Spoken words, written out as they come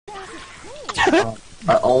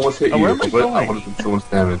I almost hit you, where am I but I going? would have done so much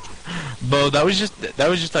damage. Bo, that was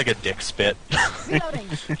just like a dick spit.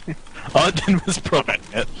 All it did was prevent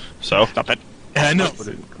it. So, stop it. I know, but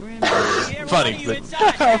it's funny. But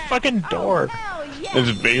fucking door.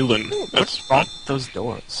 It's Valen. That's What's wrong with those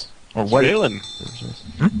doors? Or It's what? Valen.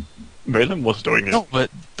 Hmm? Valen was doing it. No, but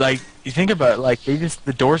like you think about it, like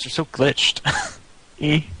the doors are so glitched.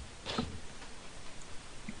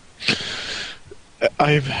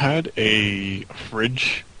 I've had a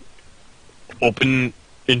fridge open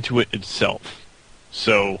into it itself.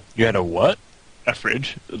 So, You had a what? a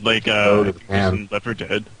fridge, like Oh, the in pan. Left 4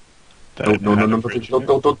 Dead. that No, had a don't, fridge don't, in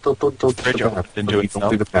don't, it. don't, Fridge don't, opened into itself?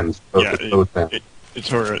 Don't do the pens. Yeah, It, it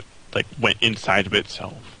sort of like went inside of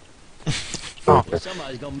itself. okay.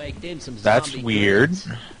 Somebody's gonna make them some That's zombie weird. grits.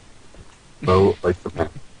 Bo likes the pen.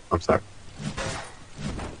 I'm sorry.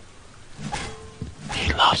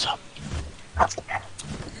 He loves them. That's the pen.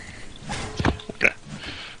 Okay.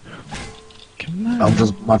 Come on. I'm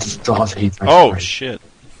just much as Josh hates my Oh, friend. shit.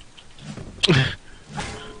 Is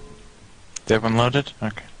everyone loaded?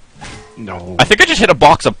 Okay. No. I think I just hit a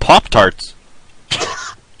box of Pop-Tarts.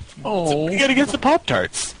 Oh, you gotta get the Pop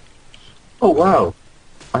Tarts. Oh, wow.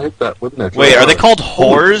 I hit that, wouldn't it? Wait, are they called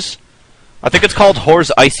whores? I think it's called Whores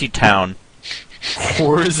Icy Town.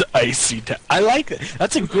 Whores Icy Town. I like it.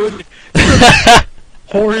 That's a good.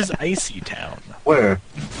 Whores Icy Town. Where?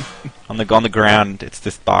 On the ground, it's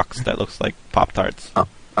this box that looks like Pop-Tarts. I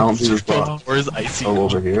don't see this box. Whores Icy Oh, Town.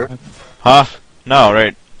 over here? Huh? No,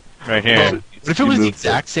 right here. What if it was the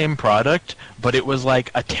exact same product, but it was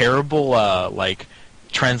like a terrible, like,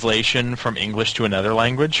 translation from English to another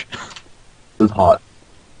language? This is hot.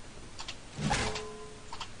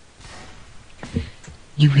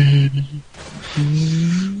 You ready?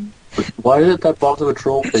 Why did that box have a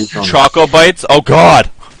troll face on it? Choco Bites? Oh god!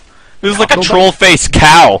 This is like a Choco troll face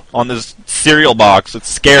cow on this cereal box. It's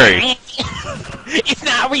scary. It's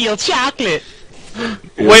not real chocolate. Wait,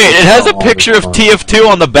 it has a picture of TF2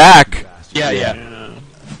 on the back. Yeah. Yeah.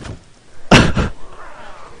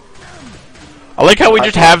 I like how we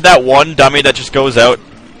just have that one dummy that just goes out.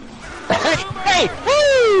 Hey!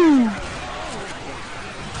 Woo!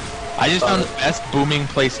 I just found the best booming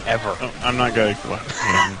place ever. Oh, I'm not gonna go out.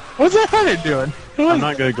 What's that hunter doing? I'm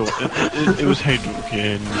not gonna go. It was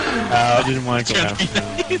Hadouken. I didn't want to go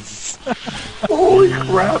out. Holy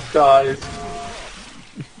crap, guys.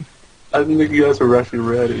 I didn't think you guys were actually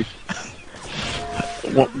ready.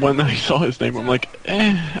 When I saw his name, I'm like,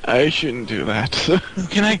 I shouldn't do that.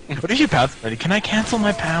 Can I? What is your pounce ready? Can I cancel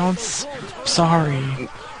my pounce? Sorry.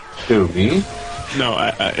 Who, me? No,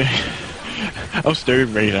 I was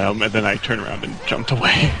staring right at him, and then I turned around and jumped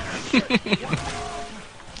away.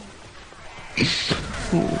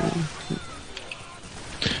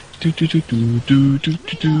 Do do do do do do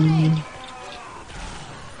do do.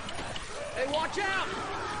 Hey, watch out!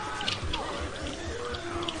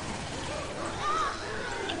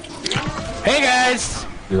 Hey guys!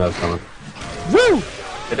 Knew that was coming. Woo!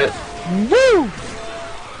 Hit it. Woo!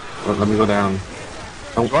 Let me go down.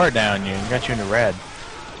 You are down. You got you into red.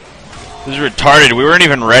 This is retarded. We weren't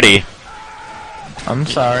even ready. I'm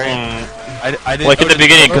sorry. I didn't. Like in the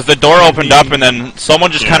beginning, because the door opened up and then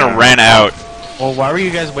someone just kind of ran out. Well, why were you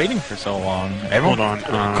guys waiting for so long? Everyone. Hold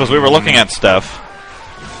on. Because we were looking at stuff.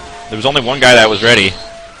 There was only one guy that was ready.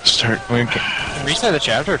 Start. We can reset the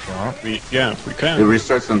chapter if you want. Yeah, we It can.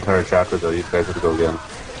 restarts the entire chapter, though. You guys have to go again.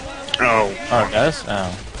 Oh. Oh, it does?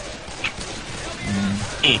 Oh.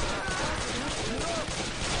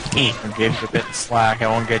 I gave you a bit of slack. I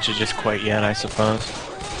won't get you just quite yet, I suppose.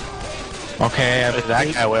 Okay, I bet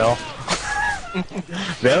that guy will.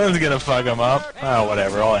 Valen's gonna fuck him up. Oh,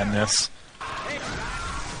 whatever. I'll end this.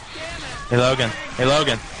 Hey, Logan. Hey,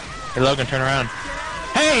 Logan. Hey, Logan, turn around.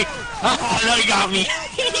 Hey! Oh, no, you got me.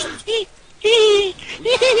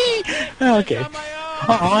 Okay.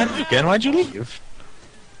 Oh, Logan, why'd you leave?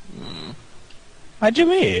 Why'd you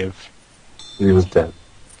leave? He was dead.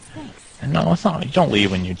 No, it's not. You don't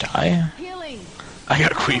leave when you die. I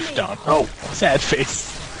got queefed on. Oh, sad face.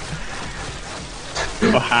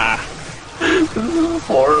 This is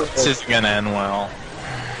horrible. This isn't gonna end well.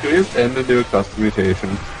 Can we just end and do a custom mutation?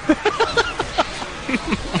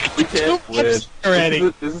 We can't win. Already.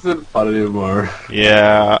 This isn't fun anymore.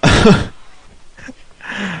 Yeah.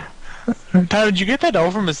 Tyler, did you get that O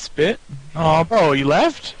from his spit? Oh, bro, you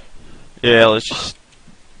left? Yeah, let's just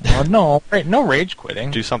Oh, no. No rage quitting.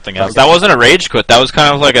 do something else. That wasn't a rage quit. That was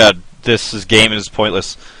kind of like a, game is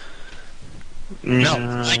pointless. No,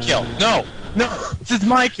 my kill. No, this is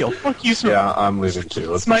my kill. Fuck you, Smith. Yeah, I'm leaving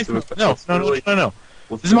too. It's my kill. No.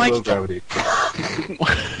 Let's This is do my low kill. gravity.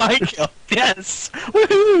 My kill. Yes.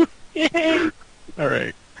 Woohoo! Yay!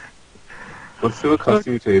 Alright. Let's do a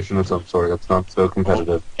custom mutation of some sort that's not so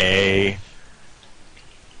competitive. A.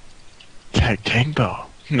 Tag Tango.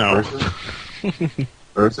 No.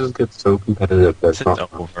 Versus gets so competitive that it's It's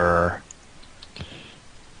not. over.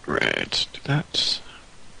 Right, let's do that.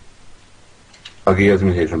 I'll give you guys a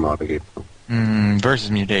mutation mod. I gave you.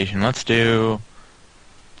 Versus mutation. Let's do.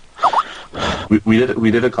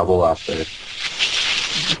 We did a couple last day.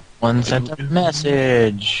 One sent a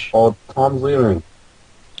message. Oh, Tom's leaving.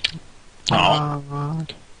 Oh.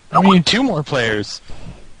 I mean, 2 more players.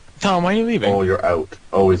 Tom, why are you leaving? Oh, you're out.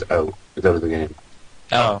 Always out. It's out of the game.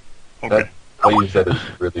 Oh, Okay. What you said is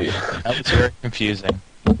really. that was very confusing.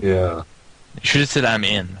 Yeah. You should have said I'm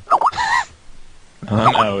in.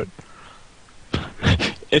 I'm out.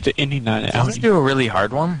 It's an indie night Let's outing. do a really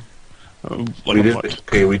hard one. Like we did. what?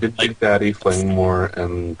 Okay, we did Big Daddy, Flamemore,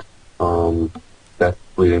 and Death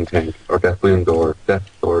Bleeding Tank or Death Bleeding Door. Death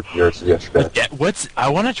Door. Yours yesterday. I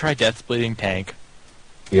want to try Death's Bleeding Tank.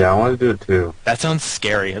 Yeah, I want to do it too. That sounds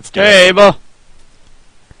scary. Let's do Hey, it. Abel.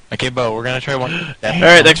 Okay, Bo, we're gonna try one.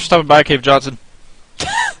 Alright, thanks for stopping by, Cave Johnson.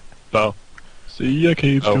 Bo. See ya,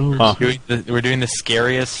 Cave Oh, Jones. we're doing the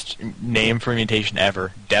scariest name for mutation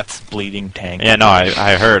ever. Death's Bleeding Tank. Yeah, no,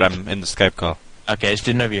 I heard. I'm in the Skype call. Okay, I just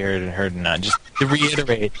didn't know if you heard or not. Just to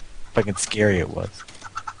reiterate how fucking scary it was.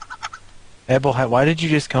 Ebel, why did you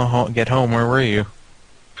just come home? Get home? Where were you?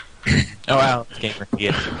 Oh, Alex Gamer.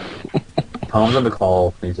 Yeah. Tom's on the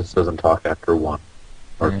call. He just doesn't talk after 1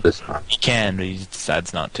 or this time. He can, but he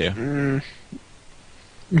decides not to.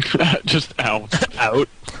 Just out. Out.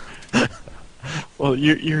 Well,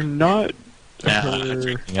 you're not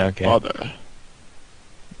her Okay. father.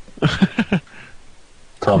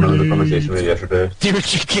 Tom, remember the conversation we had yesterday? Do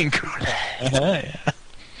what you can, yeah.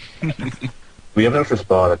 We have an extra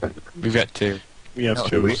spot, I think. We've got 2. We have No,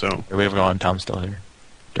 two, we- so. We have gone. Tom's still here.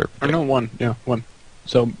 Derp. Or no, 1. Yeah, 1.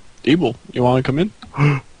 So, Abel, you want to come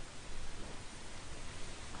in?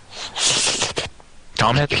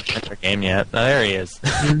 Tom hasn't finished our game yet. Oh, there he is.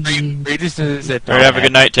 We just said Alright, have a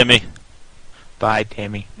good night, Timmy. Bye,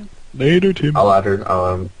 Tammy. Later, Tim. I'll add her.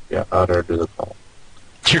 I'll add her to the call.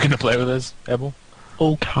 You're gonna play with us, Ebel?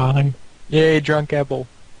 Okay. Yay, drunk Ebel.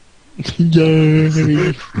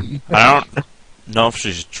 Yay. I don't know if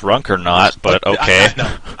she's drunk or not, but okay.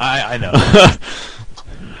 I know.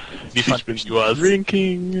 Be fun She's been if she was.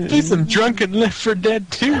 drinking. Do some drunken Left 4 Dead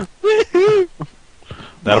 2.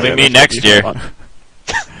 That'll be Yeah, me that's next gonna be year. fun.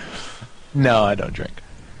 No, I don't drink.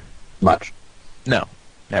 Much. No,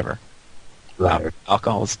 never. Louder.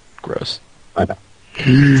 Alcohol's gross. I know.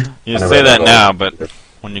 You I never say had that all now, this. but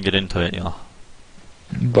when you get into it, you'll.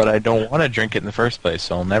 But I don't want to drink it in the first place,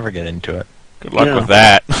 so I'll never get into it. Good luck Yeah. with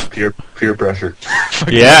that. Peer pressure.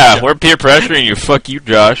 Yeah, we're peer pressuring you. Fuck you,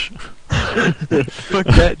 Josh. Fuck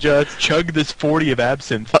that, Josh. Chug this 40 of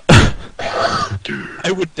absinthe.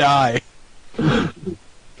 I would die.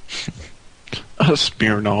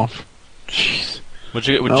 Smirnoff. Jeez. Would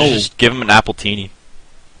you No. just give him an apple teeny?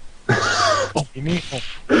 You need...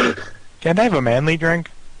 Can I have a manly drink?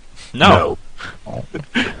 No.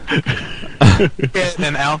 Get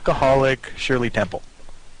an alcoholic Shirley Temple.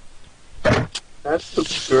 That's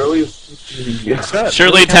the girliest. Yeah.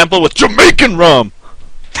 Shirley Temple with Jamaican rum.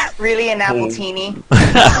 Really, an appletini?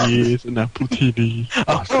 Yes, an apple TV.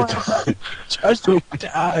 Just would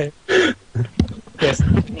die. Yes,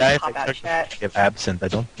 die if Pop I out took chat. of absinthe. I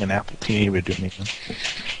don't think an apple teeny would do anything.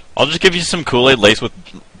 I'll just give you some Kool-Aid laced with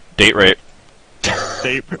date rape.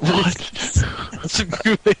 What? Some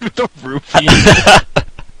Kool-Aid with a roofie.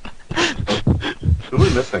 Who are we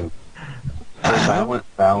missing?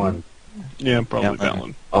 Fallon. Yeah, probably Yeah, that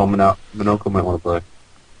one. Oh, Minoko might want to play.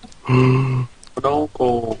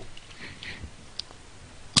 Minoko.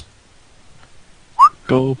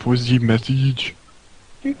 Go for the message.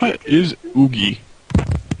 What is Oogie?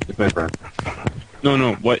 It's my friend.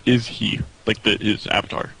 No, what is he? Like his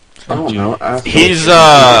avatar. I don't know. Ask him. He's He's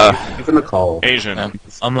in the call. Asian.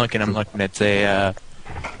 I'm looking. It's a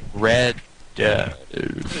red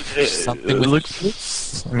something. It With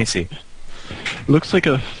looks Let me see. looks like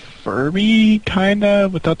a Furby kinda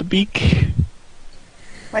without the beak.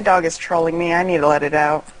 My dog is trolling me. I need to let it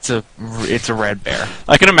out. It's a red bear.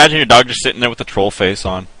 I can imagine your dog just sitting there with a troll face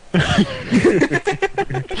on. It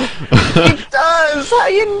does! How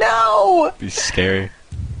you know? Be scary.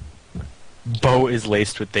 Bo is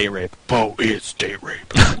laced with date rape. Bo is date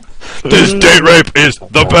rape. This date rape is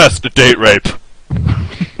the best date rape.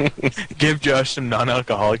 Give Josh some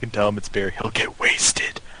non-alcoholic and tell him it's beer. He'll get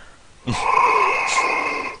wasted.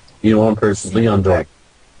 You know one person, Leon Drake.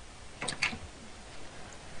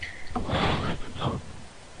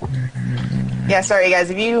 Yeah, sorry guys.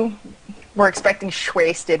 If you We're expecting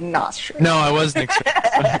wasted, not straight. No, I wasn't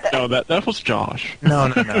expecting. No, that was Josh.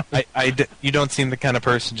 No. You don't seem the kind of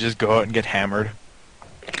person to just go out and get hammered.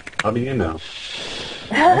 How do you know?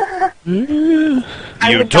 I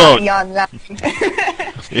You would don't. not be online.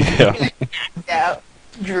 Yeah. Yeah,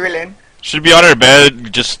 drooling. Should be on her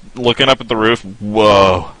bed, just looking up at the roof.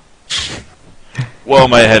 Whoa. Whoa,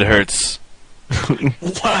 my head hurts.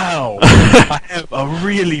 Wow. I have a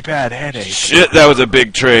really bad headache. Shit, that was a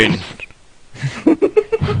big train.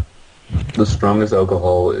 The strongest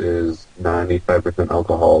alcohol is 95%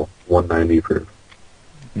 alcohol, 190 proof.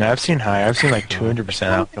 No, I've seen high. I've seen like 200%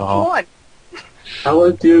 alcohol. What? How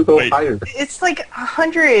would you go Wait. higher? It's like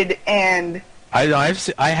 100 and I have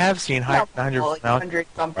seen high 100% like alcohol. 100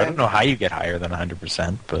 I something. don't know how you get higher than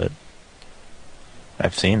 100%, but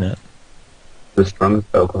I've seen it. The strongest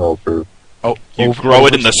alcohol proof. Oh, You grow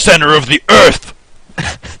it in the center of the earth.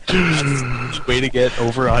 way to get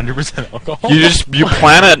over 100% alcohol.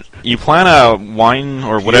 You plant a wine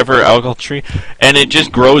or whatever alcohol tree, and it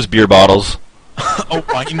just grows beer bottles. A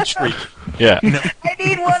wine tree. Yeah. I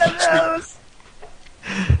need one of those.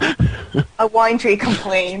 A wine tree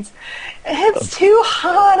complains. It's too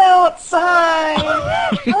hot outside.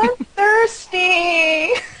 I'm thirsty.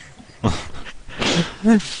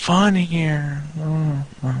 It's fun here.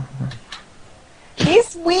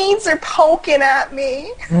 These weeds are poking at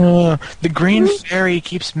me. The green fairy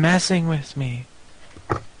keeps messing with me.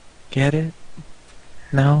 Get it?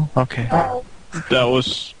 No? Okay. That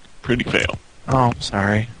was pretty fail. Oh,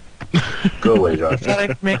 sorry. Go away, Josh. I thought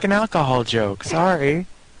I'd make an alcohol joke. Sorry.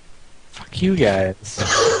 Fuck you guys.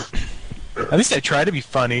 At least I try to be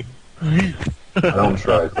funny. I don't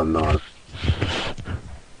try if I'm not.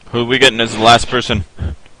 Who are we getting as the last person?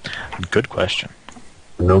 Good question.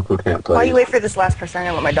 Noku can't play. While you wait for this last person, I'm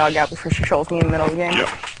gonna let my dog out before she trolls me in the middle of the game.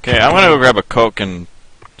 Okay, I'm gonna go grab a Coke and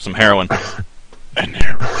some heroin. And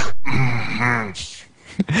there.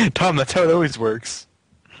 Tom, that's how it always works.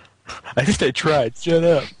 At least I tried. Shut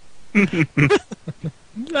up.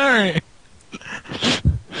 Sorry.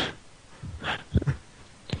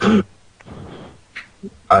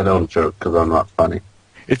 I don't joke because I'm not funny.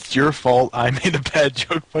 It's your fault I made a bad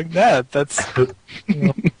joke. Fuck that. That's...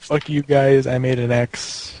 fuck you guys. I made an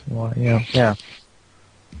X. Well, yeah.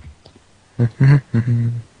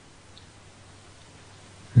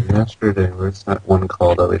 Yesterday, where's that one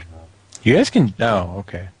call that we had? You guys can... Oh,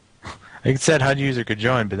 okay. I said how the user could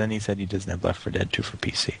join, but then he said he doesn't have Left 4 Dead 2 for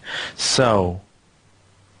PC. So...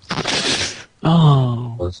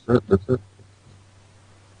 Oh. That's it, that's it.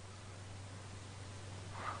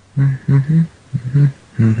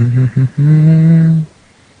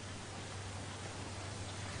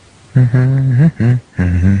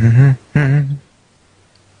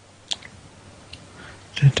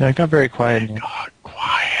 I got very quiet. God,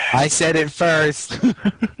 quiet. I said it first.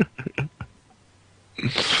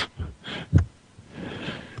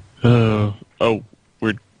 Oh,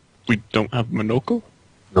 we don't have Monoko?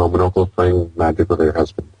 No, Monoko's playing Magic with her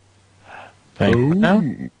husband.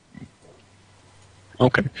 No?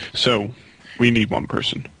 Okay, so we need one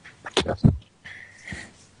person. Yes.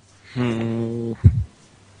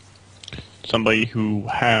 Somebody who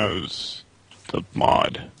has the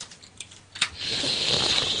mod.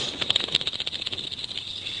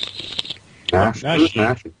 Nash? Nash. Who's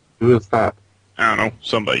Nash? Who is that? I don't know,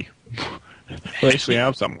 somebody. At least we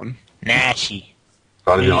have someone. Nashy.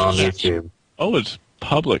 Thought he was on this team. Oh, it's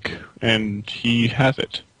public, and he has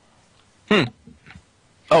it.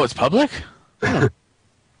 Oh, it's public? Oh,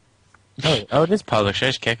 it is public. Should I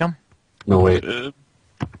just kick him? No, wait. Ask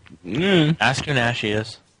who Nashy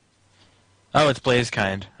is. Oh, it's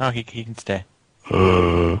Blazekind. Oh, he can stay.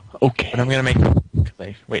 Okay. But I'm gonna make...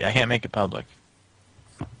 Wait, I can't make it public.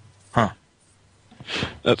 Huh.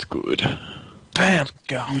 That's good. Bam!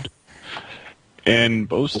 Go. And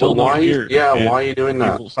Bo's still Well, not here. yeah, and why are you doing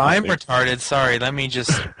that? Evil's I'm not retarded. Sorry, let me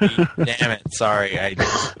just... Damn it. Sorry, I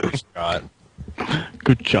forgot. there.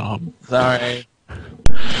 Good job. Sorry.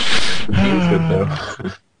 He was good,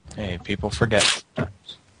 though. Hey, people forget.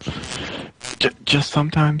 Just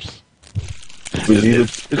sometimes. We needed...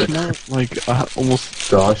 It's more like almost.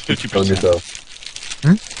 Josh, you 50%. clone yourself.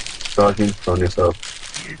 Josh, you clone yourself.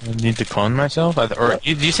 I need to clone myself? Or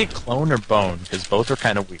did you say clone or bone? Because both are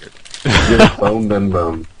kind of weird. You're bone, then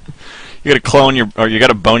bone. You gotta clone you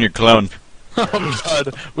gotta bone your clone. Oh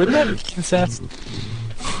god. Wouldn't that be incest?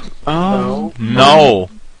 Oh. No.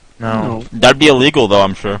 No. That'd be illegal though,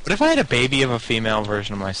 I'm sure. What if I had a baby of a female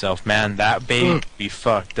version of myself? Man, that baby would be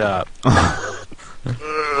fucked up.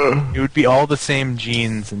 It would be all the same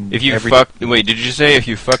genes and If you every... wait, did you say if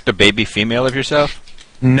you fucked a baby female of yourself?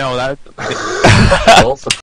 No, that... Also,